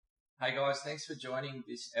Hey guys, thanks for joining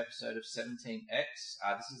this episode of 17X.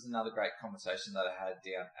 This is another great conversation that I had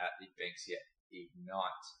down at the Banksia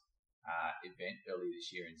Ignite event earlier this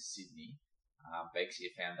year in Sydney. Banksia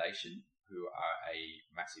Foundation, who are a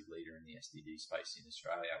massive leader in the SDG space in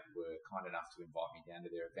Australia, were kind enough to invite me down to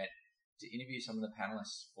their event to interview some of the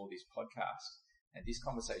panelists for this podcast. And this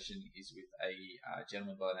conversation is with a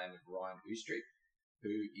gentleman by the name of Ryan Oostrip,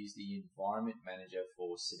 who is the Environment Manager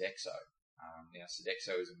for Sodexo. Now,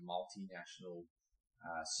 Sodexo is a multinational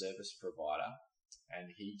service provider, and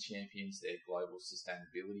he champions their global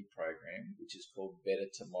sustainability program, which is called Better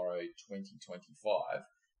Tomorrow 2025,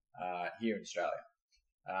 here in Australia.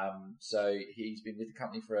 So he's been with the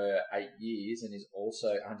company for 8 years and is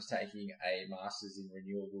also undertaking a Masters in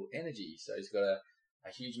Renewable Energy. So he's got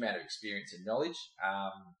a huge amount of experience and knowledge,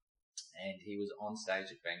 and he was on stage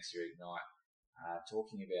at Banksia Ignite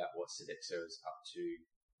talking about what Sodexo is up to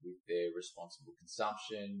with their responsible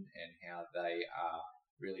consumption and how they are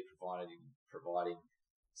really providing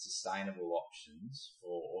sustainable options for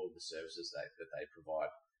all of the services that they provide.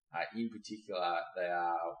 In particular, they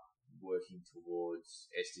are working towards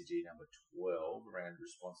SDG number 12 around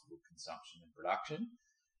responsible consumption and production.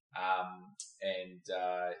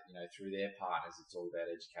 Through their partners, it's all about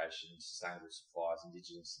education, sustainable supplies,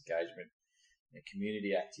 Indigenous engagement,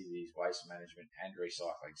 community activities, waste management, and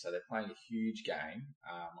recycling. So they're playing a huge game,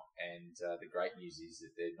 and the great news is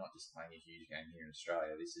that they're not just playing a huge game here in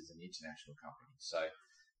Australia. This is an international company. So,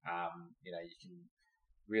 you can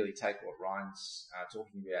really take what Ryan's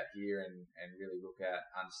talking about here and really look at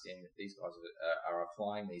understanding that these guys are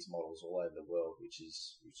applying these models all over the world, which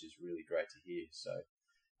is really great to hear. So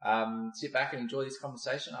sit back and enjoy this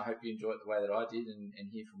conversation. I hope you enjoy it the way that I did and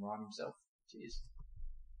hear from Ryan himself. Cheers.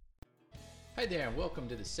 Hey there, and welcome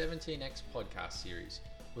to the 17X podcast series,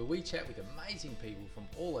 where we chat with amazing people from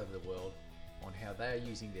all over the world on how they are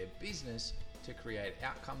using their business to create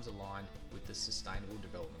outcomes aligned with the Sustainable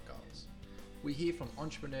Development Goals. We hear from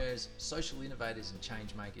entrepreneurs, social innovators and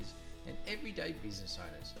change makers, and everyday business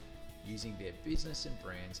owners using their business and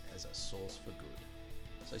brands as a source for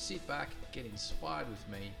good. So sit back, get inspired with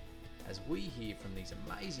me as we hear from these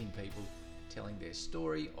amazing people telling their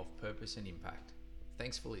story of purpose and impact.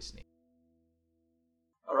 Thanks for listening.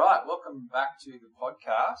 All right, welcome back to the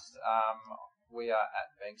podcast. We are at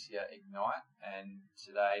Banksia Ignite, and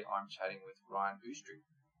today I'm chatting with Ryan Oostrip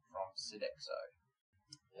from Sodexo.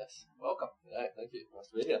 Yes. Welcome. Hey, thank you. Nice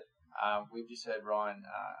to be here. We've just heard Ryan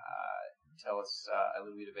tell us a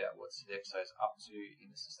little bit about what Sodexo is up to in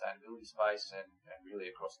the sustainability space and really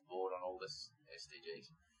across the board on all this SDGs.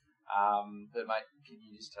 But mate, can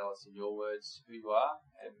you just tell us in your words who you are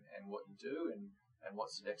and what you do and what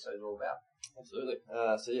Sodexo is all about? Absolutely.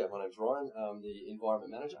 My name's Ryan. I'm the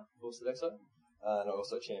Environment Manager for Sodexo, and I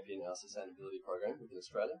also champion our sustainability program within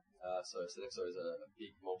Australia. Sodexo is a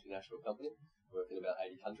big multinational company. We work in about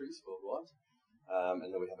 80 countries worldwide.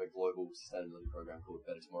 And then we have a global sustainability program called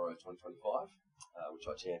Better Tomorrow 2025,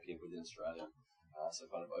 which I champion within Australia.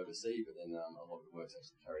 So kind of oversee, but then a lot of the work's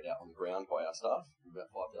actually carried out on the ground by our staff,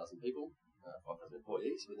 about 5,000 people, 5,000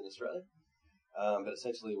 employees within Australia. But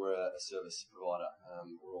essentially, we're a service provider.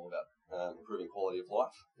 We're all about improving quality of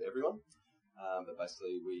life for everyone. But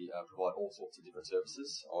basically, we provide all sorts of different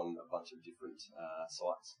services on a bunch of different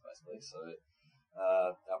sites, basically. So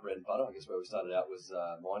our bread and butter, I guess, where we started out was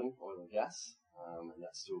mining, oil and gas. And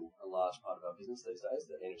that's still a large part of our business these days,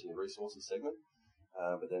 the energy and resources segment.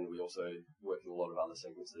 But then we also work in a lot of other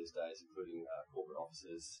segments these days, including corporate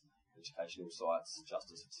offices, educational sites,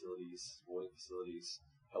 justice facilities, sporting facilities,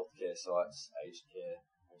 healthcare sites, aged care,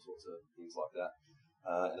 all sorts of things like that.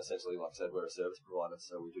 And essentially, like I said, we're a service provider,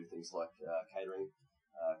 so we do things like catering,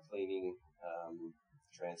 cleaning,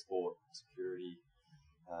 transport, security,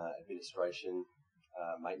 administration,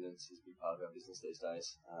 maintenance is a big part of our business these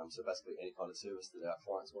days. So basically, any kind of service that our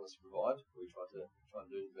clients want us to provide, we try to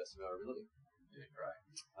do to the best of our ability. Yeah, great.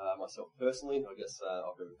 Myself personally, I guess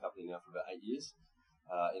I've been with the company now for about 8 years.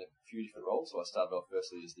 In a few different roles. So I started off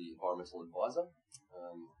firstly as the environmental advisor,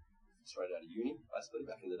 straight out of uni, basically,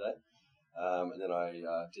 back in the day. And then I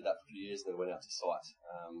did that for a few years, and then went out to site,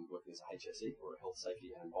 working as a HSE, or a health,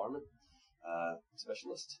 safety and environment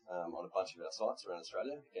specialist, on a bunch of our sites around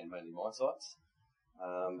Australia, again, mainly mine sites.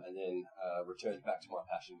 And then returned back to my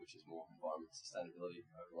passion, which is more environment sustainability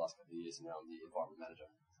over the last couple of years, and now I'm the environment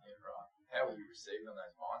manager. Yeah, right. How were you received on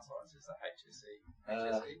those mine sites? Is the HSE?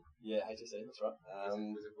 Yeah, HSE, that's right.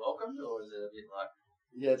 Was it welcomed, or was it a bit like,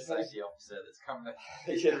 Yeah, it's funny. safety officer that's coming to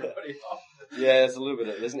Yeah. everybody off. Yeah,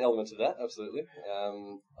 there's an element to that, absolutely.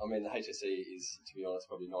 I mean, the HSE is, to be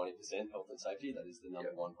honest, probably 90% health and safety. That is the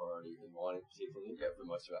number one priority in mining, particularly. For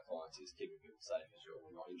most of our clients is keeping people safe and sure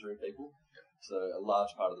we're not injuring people. So a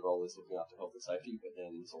large part of the role is looking after health and safety, but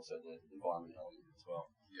then there's also the environment element as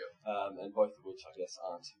well. And both of which, I guess,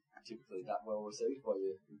 aren't typically that well received by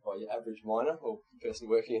your average miner or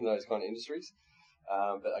person working in those kind of industries.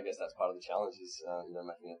 But I guess that's part of the challenge is,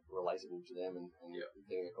 making it relatable to them and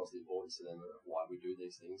getting across the importance to them of why we do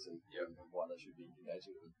these things and why they should be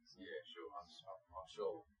engaging with it. So. Yeah, sure. I'm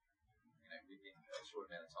sure, within a short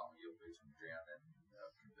amount of time, you'll be from the ground and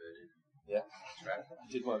converted. Yeah, I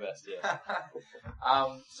did my best, yeah.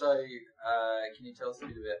 So, can you tell us a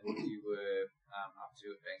bit about what you were up to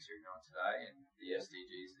at Banksia Ignite today and the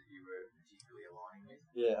SDGs that you were particularly aligning with?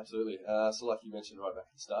 Yeah, absolutely. So like you mentioned right back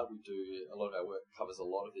at the start, we do a lot of our work covers a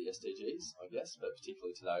lot of the SDGs, I guess, but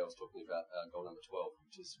particularly today I was talking about goal number 12,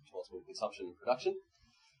 which is responsible consumption and production.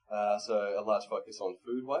 So a large focus on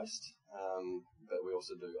food waste, but we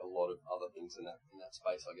also do a lot of other things in that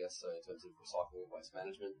space, I guess. So in terms of recycling and waste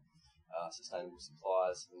management, sustainable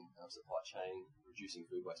supplies and supply chain, reducing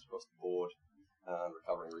food waste across the board,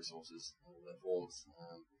 recovering resources in all their forms.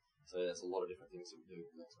 So there's a lot of different things that we do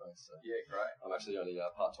in that space. So yeah, great. I'm actually only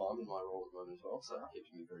part-time in my role at the moment as well, so it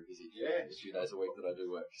keeps me very busy. Yeah, a few days a week that I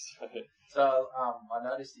do work. So I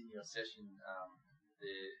noticed in your session,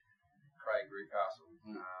 the Craig Rucastle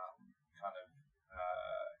kind of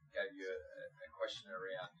gave you a question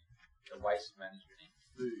around the waste management in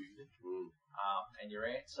food, and your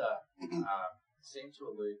answer seemed to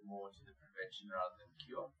allude more to the prevention rather than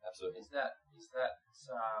cure. Absolutely.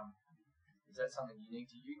 Is that something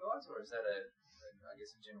unique to you guys, or is that a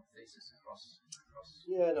general thesis across?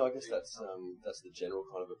 Yeah, no, I guess that's the general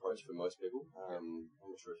kind of approach for most people. I'm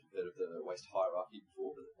not sure if you've heard of the waste hierarchy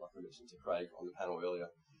before, but like I mentioned to Craig on the panel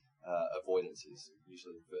earlier, avoidance is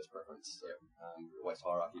usually the first preference. So the waste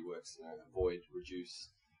hierarchy works, avoid,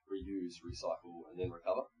 reduce, reuse, recycle, and then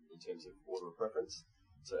recover in terms of order of preference.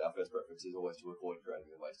 So our first preference is always to avoid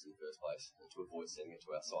creating the waste in the first place and to avoid sending it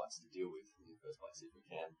to our sites to deal with in the first place if we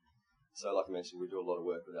can. So like I mentioned, we do a lot of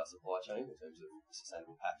work with our supply chain in terms of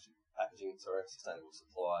sustainable packaging, sustainable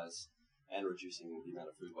supplies, and reducing the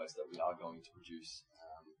amount of food waste that we are going to produce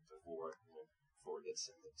before it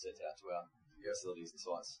gets sent out to our facilities and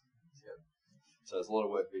sites. So there's a lot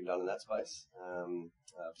of work being done in that space,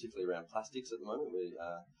 particularly around plastics at the moment. We,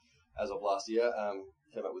 as of last year,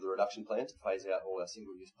 came up with a reduction plan to phase out all our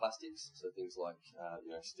single-use plastics, so things like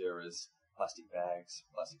stirrers, plastic bags,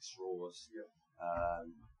 plastic straws,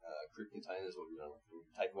 crib containers, or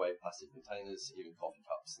takeaway plastic containers, even coffee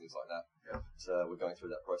cups, things like that. So we're going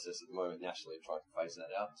through that process at the moment nationally, trying to phase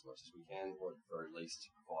that out as much as we can, or at the very least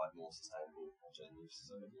provide more sustainable alternatives,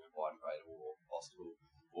 so biodegradable or compostable,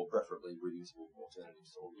 or preferably reusable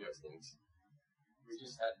alternatives to all those things. We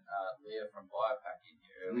just had Leah from Biopack in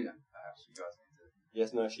here earlier. Perhaps you guys need to.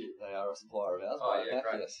 Yes, no, they are a supplier of ours. Oh, yeah,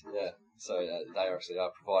 great. Yes, yeah. So they actually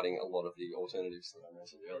are providing a lot of the alternatives that I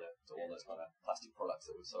mentioned earlier to all those kind of plastic products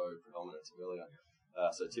that were so predominant earlier.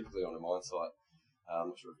 So typically on a mine site,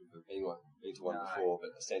 I'm not sure if you've been to one before,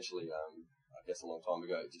 but essentially, I guess a long time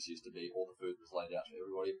ago, it just used to be all the food was laid out for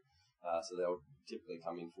everybody. So they would typically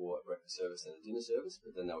come in for a breakfast service and a dinner service,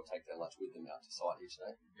 but then they would take their lunch with them out to site each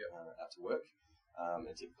day, out to work. And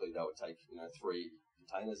typically they would take 3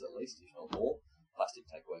 containers at least, if not more, plastic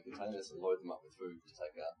takeaway containers, and load them up with food to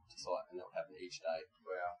take out to site, and that would happen each day.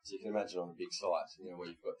 Wow. So you can imagine on a big site,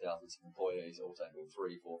 where you've got thousands of employees all taking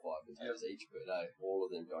 3, 4, 5 containers each per day, all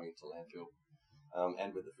of them going into landfill.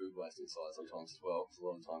 And with the food waste inside sometimes as well, because a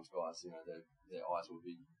lot of times guys, their eyes will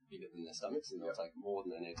be bigger than their stomachs, and they'll take more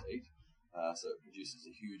than they need to eat. So it produces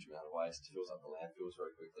a huge amount of waste, fills up the landfills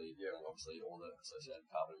very quickly, and obviously all the associated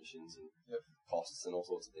carbon emissions and costs and all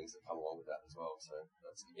sorts of things that come along with that as well. So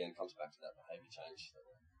that's, again, comes back to that behaviour change that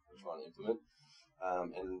we're trying to implement.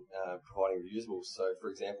 And providing reusables. So, for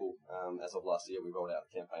example, as of last year, we rolled out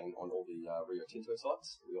a campaign on all the Rio Tinto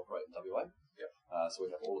sites that we operate in WA. So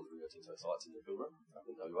we have all of the Rio Tinto sites in the Pilbara up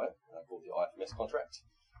in WA, called the IFMS contract.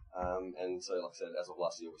 And so, like I said, as of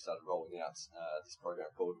last year, we started rolling out this program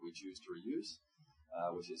called We Choose to Reuse,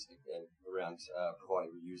 which is again around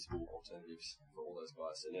providing reusable alternatives for all those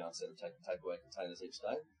guys. So now, instead of taking takeaway containers each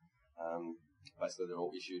day, basically they're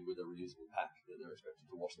all issued with a reusable pack that they're expected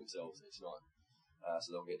to wash themselves each night.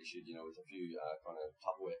 So they'll get issued, with a few kind of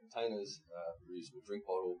Tupperware containers, reusable drink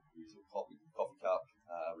bottle, reusable coffee cup,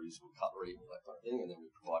 reusable cutlery, all that kind of thing, and then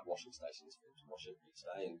we provide washing stations for them to wash it each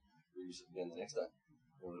day and reuse it again the next day.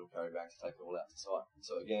 A little carry back to take it all out to site.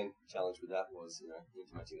 So again, challenge with that was,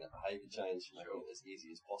 implementing that behaviour change, making it as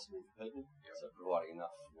easy as possible for people. Yep. So providing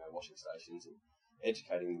enough, washing stations and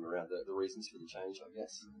educating them around the reasons for the change, I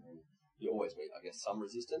guess. And you always meet, I guess, some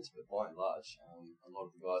resistance, but by and large, a lot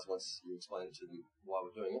of the guys, once you explain it to them why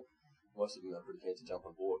we're doing it, most of them are pretty keen to jump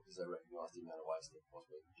on board because they recognise the amount of waste that was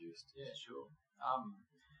being produced. Yeah, sure.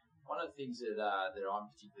 One of the things that I'm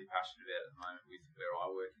particularly passionate about at the moment with where I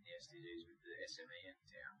work in the SDGs with the SME in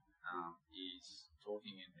town is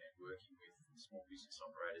talking and working with small business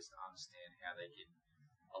operators to understand how they can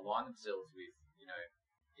align themselves with,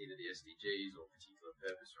 either the SDGs or particular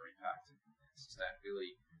purpose or impact and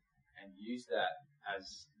sustainability, and use that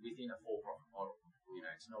as within a for-profit model.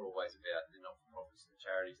 It's not always about the not-for-profits and the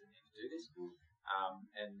charities that need to do this,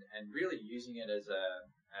 and really using it as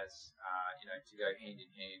to go hand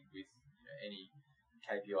in hand with any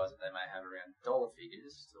KPIs that they may have around dollar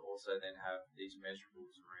figures, to also then have these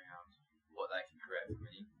measurables around what they can create from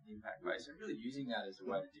an impact base, and really using that as a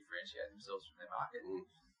way to differentiate themselves from their market.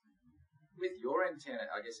 With your antenna,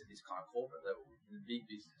 I guess at this kind of corporate level, the big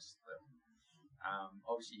business level,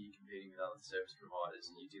 obviously you're competing with other service providers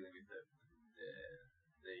and you're dealing with the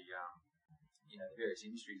various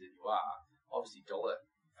industries that you are. Obviously, dollar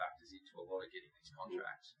factors into a lot of getting these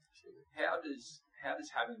contracts. How does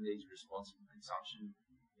having these responsible consumption,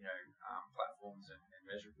 platforms and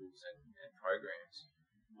measurables and programs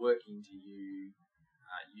work into you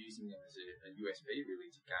using them as a USB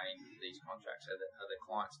really to gain these contracts? Are the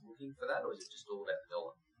clients looking for that, or is it just all about the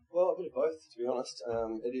dollar? Well, a bit of both, to be honest.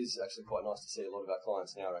 It is actually quite nice to see a lot of our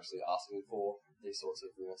clients now are actually asking for these sorts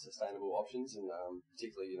of sustainable options, and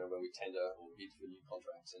particularly when we tender or bid for new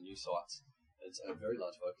contracts and new sites, it's a very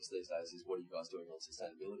large focus these days is what are you guys doing on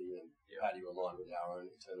sustainability, and how do you align with our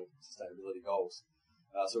own internal sustainability goals.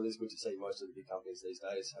 So it is good to see most of the big companies these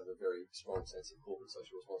days have a very strong sense of corporate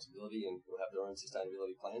social responsibility and will have their own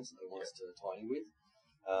sustainability plans that they want us to tie in with.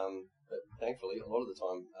 But thankfully, a lot of the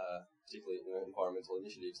time, particularly environmental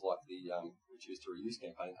initiatives like the We Choose to Reuse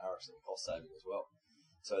campaign are actually cost saving as well.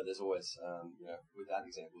 So there's always, with that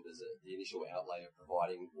example, there's the initial outlay of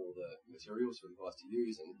providing all the materials for the guys to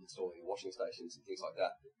use and installing the washing stations and things like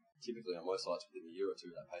that. Typically on most sites within a year or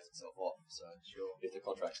two that pays itself off. So if the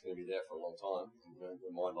contract's going to be there for a long time, and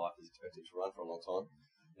the mine life is expected to run for a long time,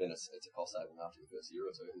 then it's a cost saving after the first year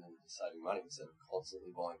or two, and then it's saving money instead of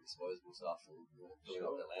constantly buying disposable stuff and filling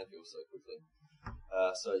up their landfill so quickly.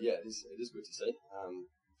 So yeah, it is good to see.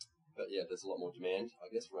 But yeah, there's a lot more demand,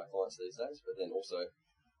 I guess, from our clients these days. But then also,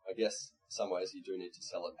 I guess, in some ways you do need to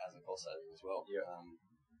sell it as a cost saving as well. Yeah.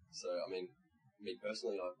 So I mean, me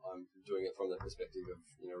personally, I'm doing it from the perspective of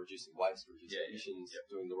reducing waste, reducing emissions,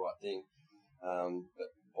 doing the right thing. But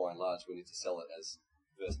by and large, we need to sell it as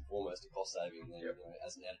first and foremost a cost saving, and then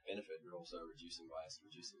as an added benefit, we're also reducing waste,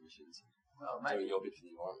 reducing emissions, doing your bit for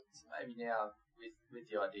the environment. So maybe now with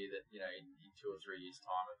the idea that in 2 or 3 years'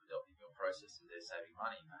 time of adopting your processes, they're saving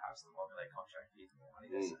money. Perhaps the longer they contract you, the more money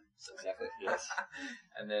they save. So, exactly. Yes.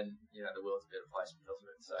 And then the world's a better place because of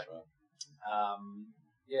it. So.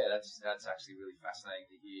 That's right. That's actually really fascinating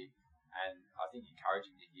to hear, and I think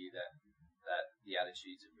encouraging to hear that the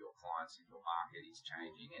attitudes of your clients in your market is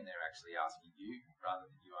changing, and they're actually asking you rather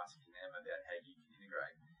than you asking them about how you can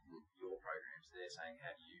integrate your programs. They're saying,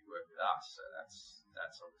 how do you work with us? So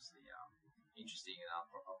that's obviously interesting, and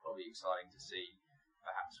probably exciting to see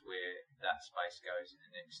perhaps where that space goes in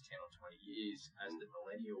the next 10 or 20 years as the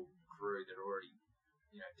millennial crew that are already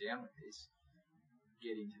down with this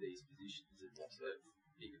get into these positions of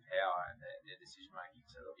bigger power and their decision making.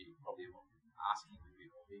 So they'll be probably asking a bit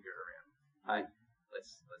more bigger around, hey,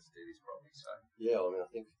 let's do this properly. So yeah, I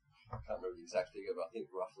think I can't remember the exact figure, but I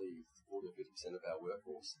think roughly 40 or 50% of our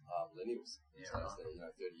workforce are millennials. Yeah, so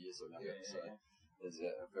they're 30 years or younger. There's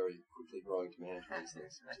a very quickly growing demand for these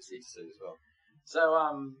things, which is good to see as well. So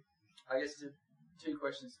I guess 2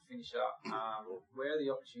 questions to finish up. Where are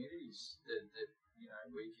the opportunities that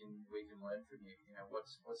we can learn from you?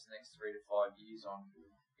 What's the next 3 to 5 years on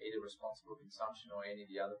either responsible consumption or any of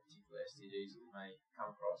the other particular SDGs that we may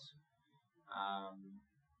come across?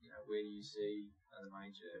 Where do you see the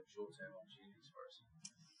major short-term opportunities for us?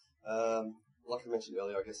 Like I mentioned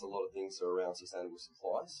earlier, I guess a lot of things are around sustainable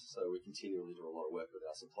supplies. So we continually do a lot of work with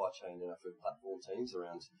our supply chain and our food platform teams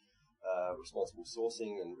around responsible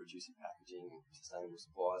sourcing and reducing packaging, sustainable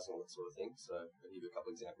supplies, and all that sort of thing. So I'll give you a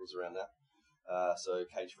couple of examples around that. So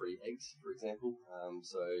cage-free eggs, for example.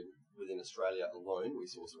 So within Australia alone, we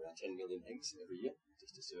source around 10 million eggs every year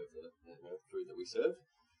just to serve the food that we serve.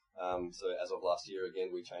 So as of last year,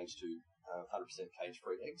 again, we changed to 100%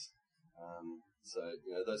 cage-free eggs. So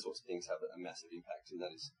those sorts of things have a massive impact, and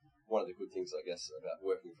that is one of the good things, I guess, about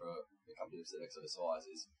working for a company of Sodexo size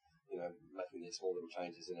is, making these small little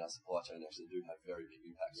changes in our supply chain actually do have very big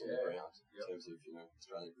impacts on the ground in terms of,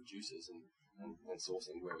 Australian producers and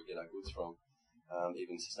sourcing where we get our goods from.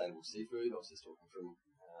 Even sustainable seafood. I was just talking to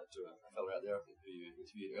a fellow out there, I think, who you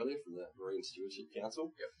interviewed earlier from the Marine Stewardship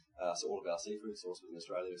Council. So all of our seafood sourced within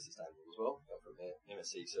Australia is sustainable as well, from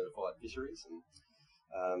MSC certified fisheries, and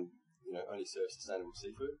only serve sustainable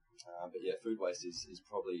seafood. But yeah, food waste is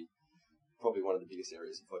probably one of the biggest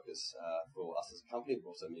areas of focus for us as a company,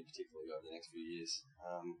 but also me particularly over the next few years.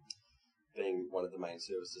 Being one of the main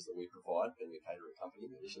services that we provide, being a catering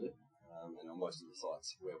company initially, and on most of the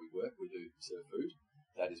sites where we work, we do serve food.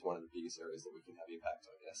 That is one of the biggest areas that we can have impact,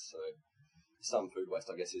 I guess. So some food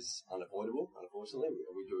waste, I guess, is unavoidable, unfortunately.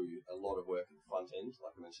 We do a lot of work at the front end,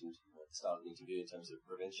 like I mentioned at the start of the interview, in terms of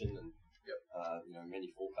prevention and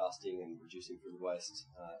menu forecasting and reducing food waste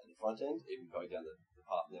at the front end, even going down the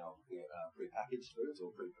path now looking at pre-packaged foods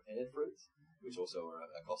or pre-prepared foods, which also are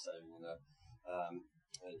a cost saving and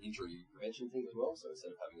an injury prevention thing as well. So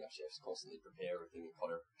instead of having our chefs constantly prepare everything and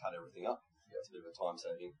cut everything up, it's a bit of a time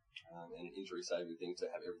saving and an injury saving thing to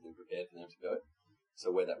have everything prepared for them to go.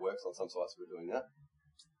 So where that works, on some sites we're doing that.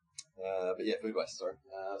 But yeah, food waste, sorry.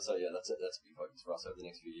 So yeah, that's a big focus for us over the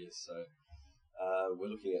next few years. So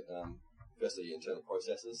we're looking at firstly internal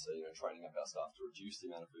processes, so training up our staff to reduce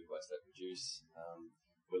the amount of food waste they produce.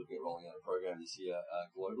 We're looking at rolling out a program this year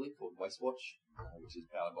globally called WasteWatch, which is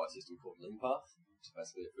powered by a system called LeanPath, which is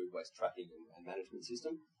basically a food waste tracking and management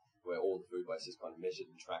system, where all the food waste is kind of measured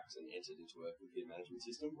and tracked and entered into a computer management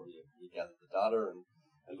system where you gather the data and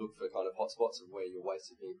look for kind of hotspots of where your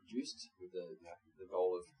waste is being produced, with the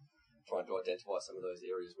goal of trying to identify some of those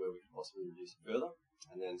areas where we could possibly reduce it further.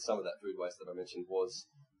 And then some of that food waste that I mentioned was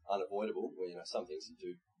unavoidable, where some things you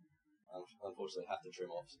do unfortunately have to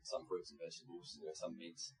trim off, some fruits and vegetables, some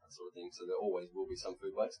meats, that sort of thing. So there always will be some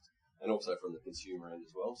food waste, and also from the consumer end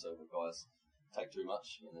as well. So when guys take too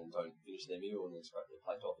much and then don't finish their meal and then scrape their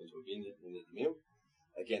plate off into a bin at the end of the meal,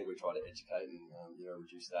 again we try to educate and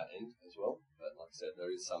reduce that end as well. But like I said,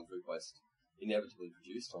 there is some food waste inevitably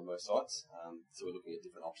produced on most sites, so we're looking at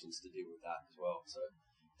different options to deal with that as well. So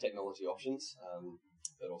technology options,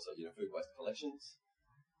 but also food waste collections.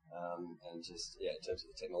 And just, in terms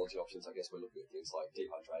of the technology options, I guess we're looking at things like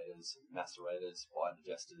dehydrators, macerators,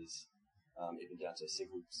 biodigesters, even down to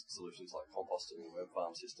simple solutions like composting and web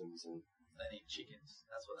farm systems. And they need chickens.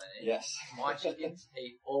 That's what they need. Yes. My chickens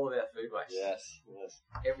eat all of our food waste. Yes.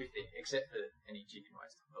 Everything, except for any chicken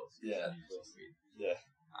waste, of course. Yeah.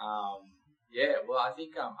 Well, I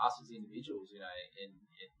think us as individuals, we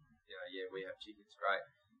have chickens, great,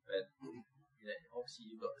 but obviously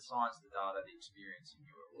you've got the science, the data, the experience in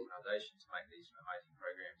your organisation to make these amazing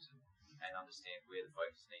programs and understand where the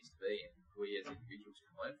focus needs to be. And we as individuals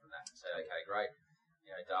can learn from that and say, okay, great.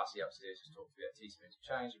 Darcy upstairs has talked about teaspoons of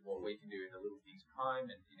change and what we can do in the little things at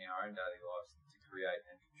home and in our own daily lives to create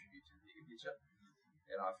and contribute to the bigger picture.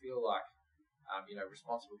 And I feel like,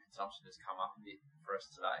 responsible consumption has come up a bit for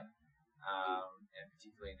us today, and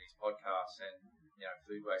particularly in these podcasts. And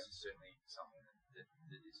food waste is certainly something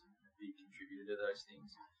that is a big contributor to those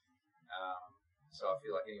things. So I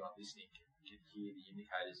feel like anyone listening can hear the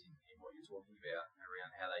indicators in what you're talking about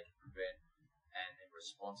around how they can prevent and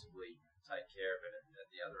responsibly take care of it at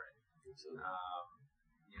the other end.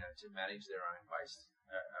 To manage their own waste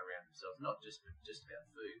around themselves, not just about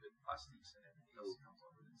food, but plastics and everything else that comes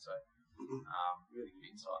along with it. So really good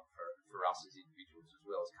insight for us as individuals as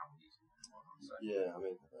well as companies. So. Yeah, I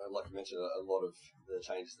mean, like you mentioned, a lot of the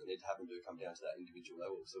changes that need to happen do come down to that individual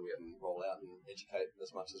level, so we can roll out and educate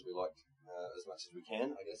as much as we like, as much as we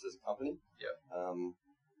can, I guess, as a company.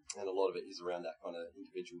 And a lot of it is around that kind of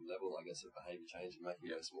individual level, I guess, of behaviour change and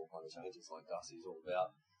making those small kind of changes like Darcy is all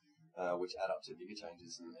about, which add up to bigger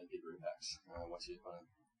changes and bigger impacts once you kind of,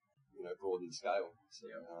 broaden the scale.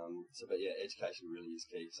 But education really is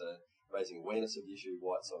key. So raising awareness of the issue,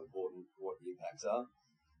 why it's so important, what the impacts are,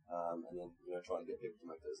 and then trying to get people to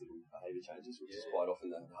make those little behaviour changes, which is quite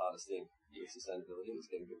often the hardest thing with sustainability,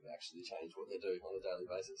 is getting people to actually change what they're doing on a daily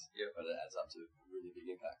basis. But it adds up to really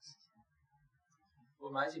big impacts. Well,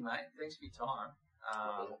 amazing, mate. Thanks for your time.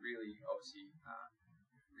 Really, obviously,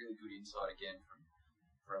 really good insight again from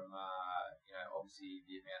obviously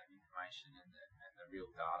the amount of information and the real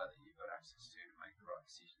data that you've got access to make the right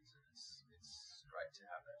decisions. And it's great to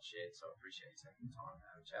have that shared. So I appreciate you taking the time to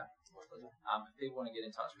have a chat. My pleasure. If people want to get in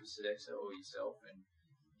touch with Sodexo or yourself and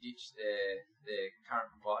ditch their current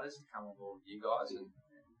providers to come on board with you guys and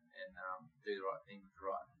do the right thing with the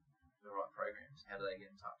right programs, how do they get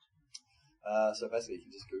in touch? So basically, you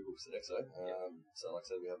can just Google Sodexo. So like I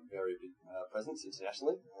said, we have a very big presence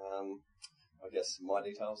internationally. I guess my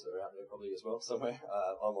details are out there probably as well somewhere.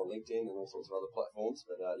 I'm on LinkedIn and all sorts of other platforms.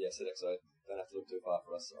 But Sodexo, don't have to look too far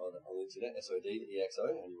for us on the internet, SODEXO,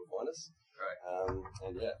 and you will find us. Great.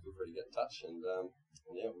 Feel free to get in touch and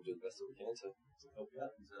we'll do the best that we can to help you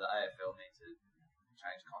out. So the AFL need to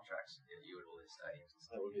change contracts. Yeah, you would all stay.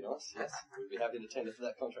 That would be nice, yes. We'd be happy to tender for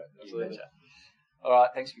that contract. Absolutely. All right,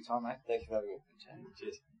 thanks for your time, mate. Thank you for having me.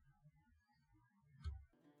 Cheers.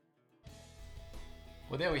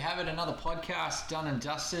 Well, there we have it, another podcast done and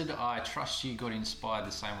dusted. I trust you got inspired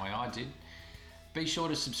the same way I did. Be sure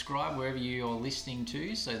to subscribe wherever you're listening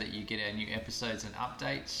to so that you get our new episodes and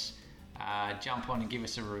updates. Jump on and give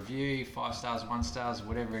us a review, 5 stars, 1 stars,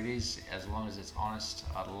 whatever it is, as long as it's honest.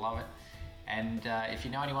 I'd love it. And if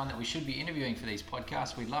you know anyone that we should be interviewing for these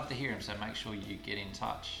podcasts, we'd love to hear them, so make sure you get in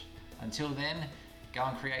touch. Until then, go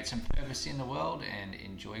and create some purpose in the world and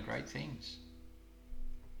enjoy great things.